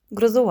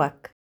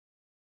Грузулак.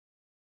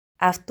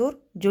 Автор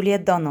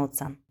Джулия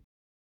Доналдсън.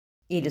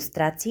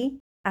 Илюстрации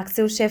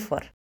Аксел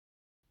Шефлър.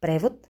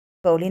 Превод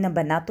Паулина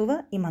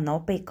Бенатова и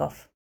Манол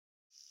Пейков.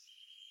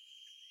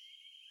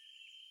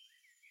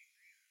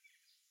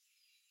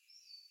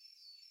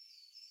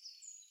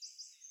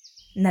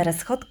 На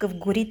разходка в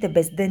горите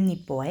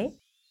бездънни пое,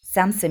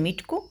 сам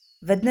самичко,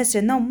 веднъж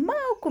едно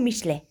малко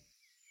мишле.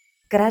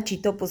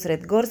 Крачи то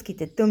посред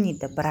горските тъмни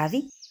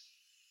дъбрави,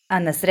 а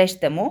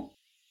насреща му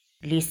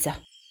лиса.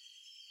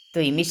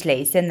 Той мишле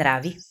и се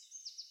нрави.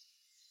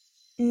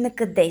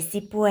 Накъде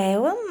си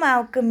поела,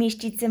 малка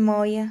мишчице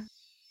моя?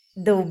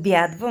 Да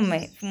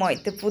обядваме в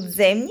моите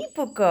подземни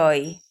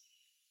покои.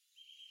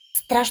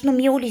 Страшно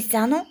мило,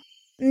 Лисано,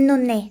 но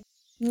не,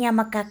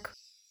 няма как.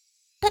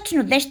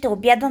 Точно днес ще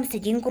обядвам с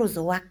един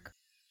грузулак.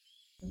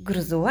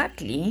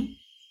 Грузулак ли?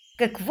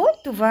 Какво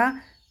е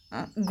това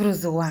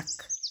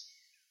грузулак?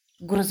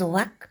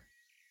 Грузулак?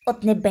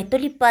 От небето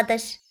ли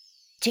падаш?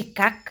 Че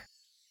как?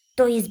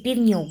 Той е с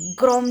бивни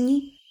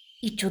огромни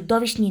и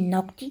чудовищни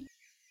ногти,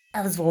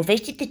 а в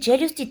зловещите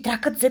челюсти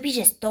тракат зъби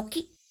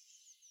жестоки.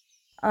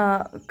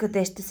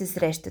 Къде ще се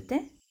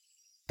срещате?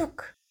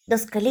 Тук, до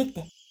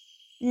скалите.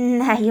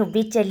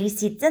 Най-обича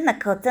лисица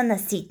накълцана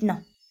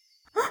ситно.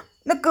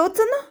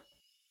 Накълцана?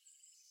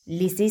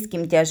 Лиса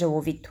изкимтя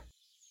жаловито.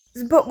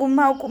 С богом,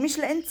 малко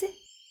мишленце!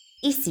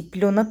 И си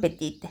плюна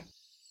петите.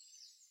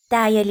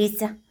 Тая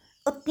лиса,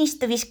 от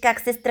нищо виж как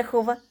се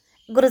страхува.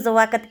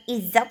 Грузулакът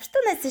изобщо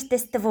не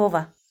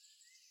съществува.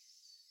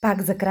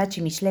 Пак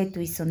закрачи мишлето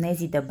и с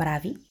онези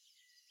дъбрави,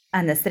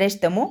 а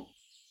насреща му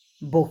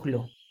бухлю.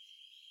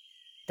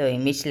 Той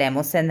мишле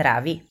му се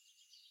нрави.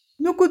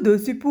 Накъде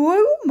си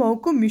поела,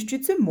 малка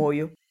мишчице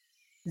моя?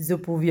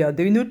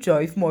 Заповядай на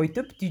чай в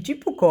моите птичи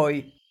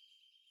покои.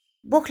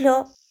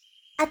 Бухлю,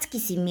 адски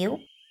си мил,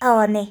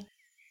 ала не,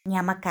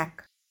 няма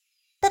как.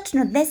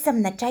 Точно днес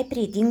съм на чай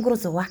при един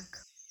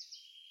грузулак.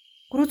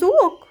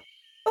 Грузулак?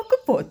 А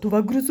какво е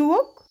това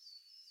грузулак?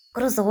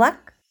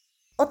 Грузулак?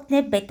 От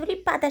небето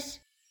ли падаш?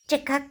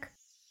 Че как?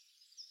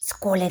 С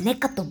колене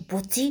като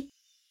буци,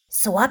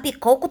 с лапи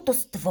колкото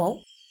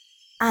ствол,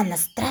 а на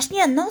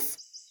страшния нос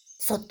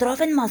с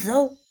отровен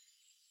мазол.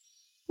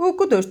 А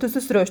къде ще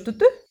се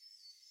срещате?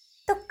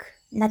 Тук,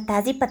 на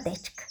тази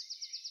пътечка.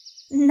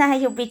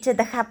 Най-обича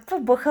да хапва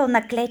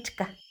бухълна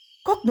клечка.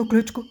 Как на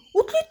клечка?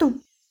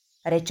 Отлитам!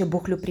 Рече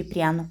Бухлю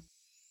припряно.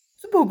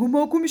 С бога,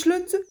 малко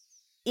мишленце!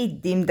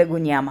 И дим да го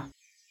няма.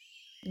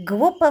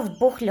 Глупав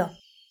Бухлю,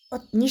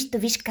 от нищо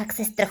виж как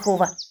се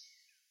страхува.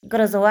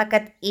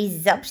 Грузулакът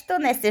изобщо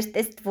не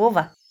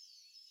съществува.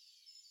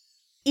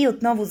 И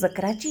отново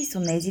закрачи с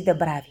онези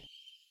дъбрави.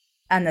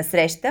 А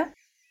насреща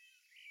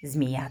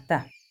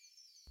змията.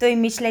 Той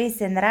мишле и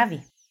се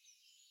нрави.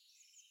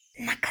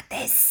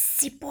 Накъде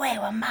си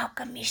поела,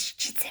 малка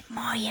мишчице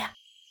моя?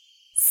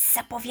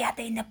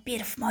 Заповядай на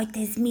пир в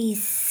моите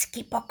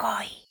змийски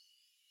покои.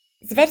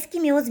 Зверски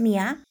мила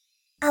змия?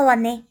 Ала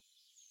не,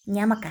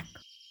 няма как.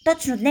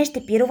 Точно днес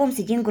ще пирувам с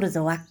един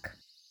грузулак.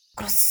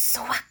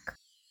 Грузулак?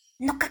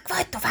 Но какво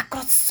е това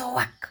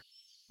грузулак?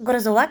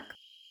 Грузулак?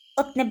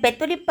 От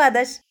небето ли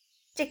падаш?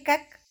 Че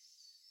как?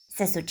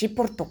 С очи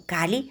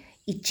портокали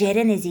и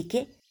черен език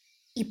е,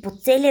 и по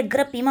целия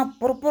гръб има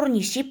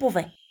пурпурни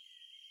шипове.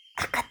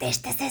 А къде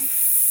ще се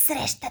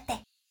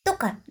срещате?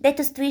 Тука,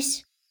 дето стоиш.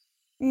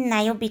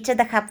 Най-обича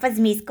да хапва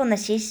змийско на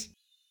шиш.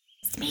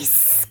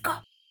 Змийско?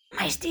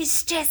 Май ще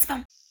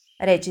изчезвам,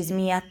 рече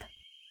змията.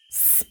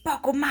 С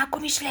богом, малко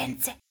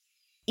мишленце.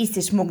 И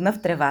се шмугна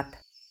в тревата.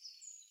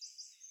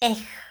 Ех,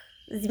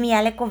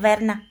 змия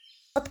лековерна,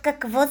 от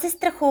какво се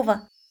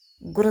страхува?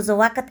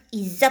 Грузулакът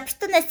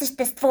изобщо не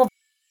съществува.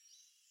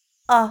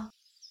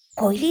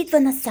 Кой ли идва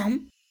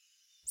насам?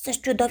 С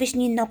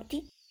чудовищни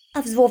ногти,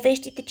 а в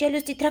зловещите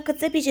челюсти тракат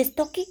зъби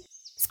жестоки,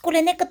 с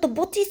колене като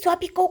буци и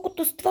слапи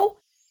колкото ствол,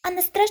 а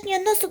на страшния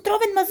нос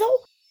отровен мазол,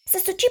 с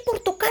очи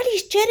портокали и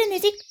с черен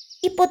език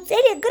и по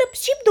целия гръб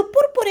шип до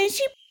пурпурен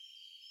шип.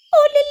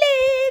 Олеле,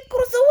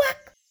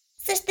 грузулак!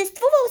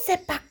 Съществувал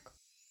все пак.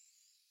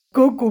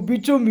 Как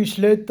обичам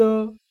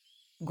мишлета!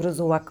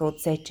 Грузулака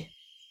отсече.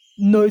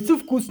 Най-са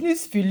вкусни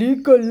с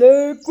филийка,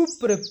 леко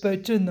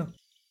препечена.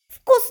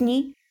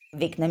 Вкусни?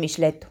 Викна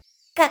мишлето.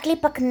 Как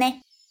ли пък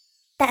не?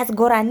 Таз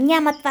гора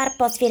няма твар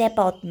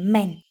по-свирепа от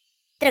мен.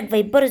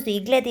 Тръгвай бързо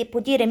и гледай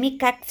подире ми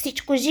как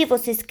всичко живо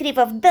се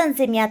скрива в дън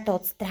земята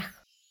от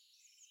страх.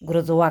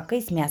 Грузулака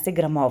изсмя се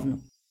грамовно.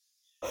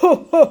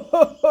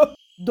 Ха-ха-ха-ха!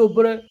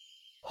 Добре,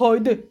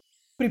 хайде,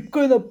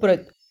 припкай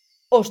напред.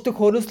 Аз ще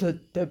ходя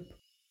след теб.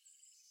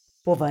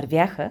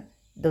 Повървяха,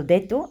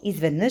 додето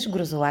изведнъж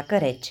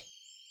Грузулака рече.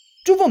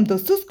 Чувам да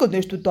съска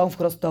нещо там в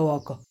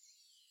хръсталака.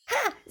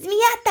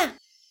 Змията!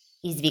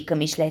 Извика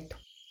мишлето.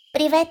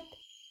 Привет!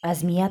 А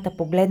змията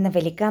погледна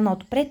великана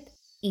отпред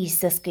и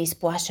изсъска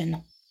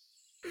изплашено.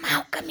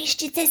 Малка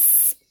мишчице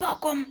с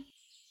богом!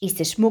 И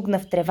се шмугна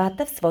в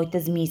тревата в своята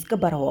змийска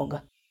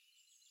барлога.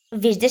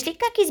 Виждаш ли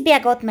как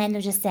избяга от мен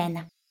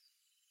ужасена?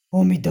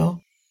 Ами да,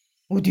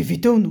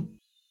 удивително.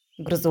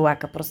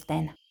 Грузулака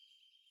простена.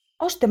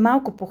 Още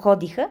малко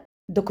походиха,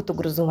 докато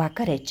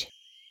Грузулака рече.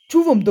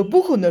 Чувам да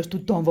буха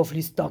нещо там в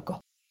листака.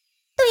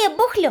 Той е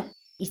Бухлю.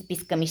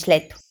 изписка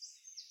Мишлето.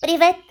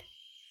 Привет.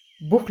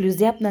 Бухлю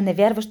зяпна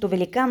невярващо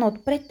великана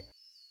отпред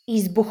и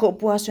избуха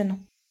оплашено.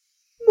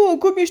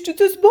 Малка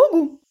мишчице с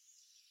Богом!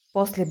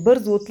 После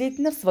бързо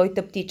отлитна в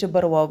своята птича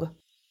бърлога.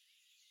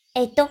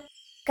 Ето,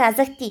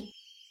 казах ти.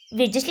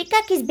 Виждаш ли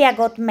как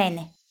избяга от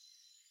мене?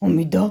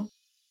 Ами да,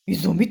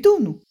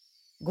 изумително.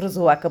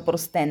 Грузулака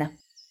простена.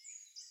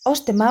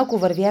 Още малко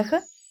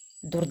вървяха,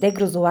 дорде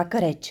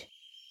Грузулака рече.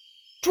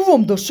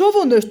 Чувам да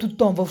шава нещо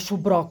там в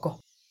шубрака.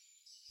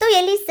 Той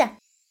е Лиса.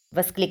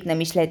 Възкликна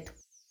Мишлето.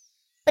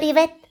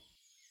 Привет.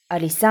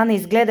 Алисана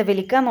изгледа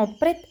великана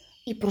отпред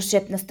и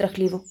прошепна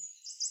страхливо.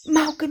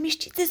 Малка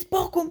мишчице с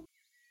Богом!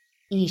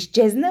 И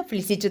изчезна в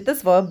лисичата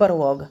своя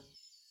бърлога.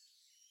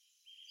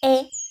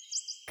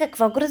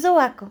 Какво,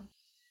 Грузулако?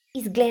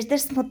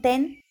 Изглеждаш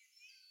смутен?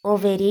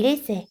 Увери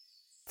ли се?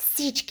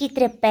 Всички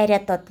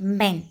треперят от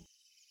мен.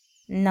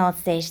 Но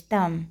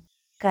сещам,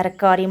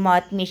 каркори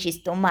моят миши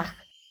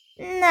стомах.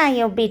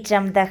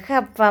 Най-обичам да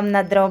хапвам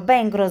на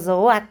дробен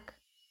Грузулак.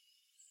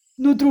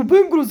 На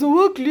дробен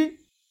Грузулак ли?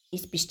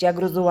 Изпищя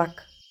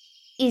Грузулак.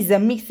 И за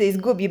миг се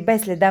изгуби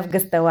без следа в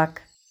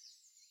гъсталак.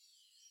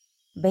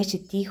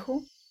 Беше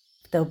тихо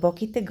в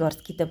дълбоките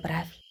горски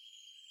дъбрави.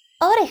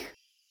 Орех!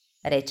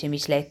 Рече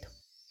Мишлето.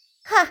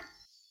 Ха!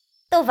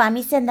 Това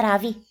ми се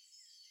нрави.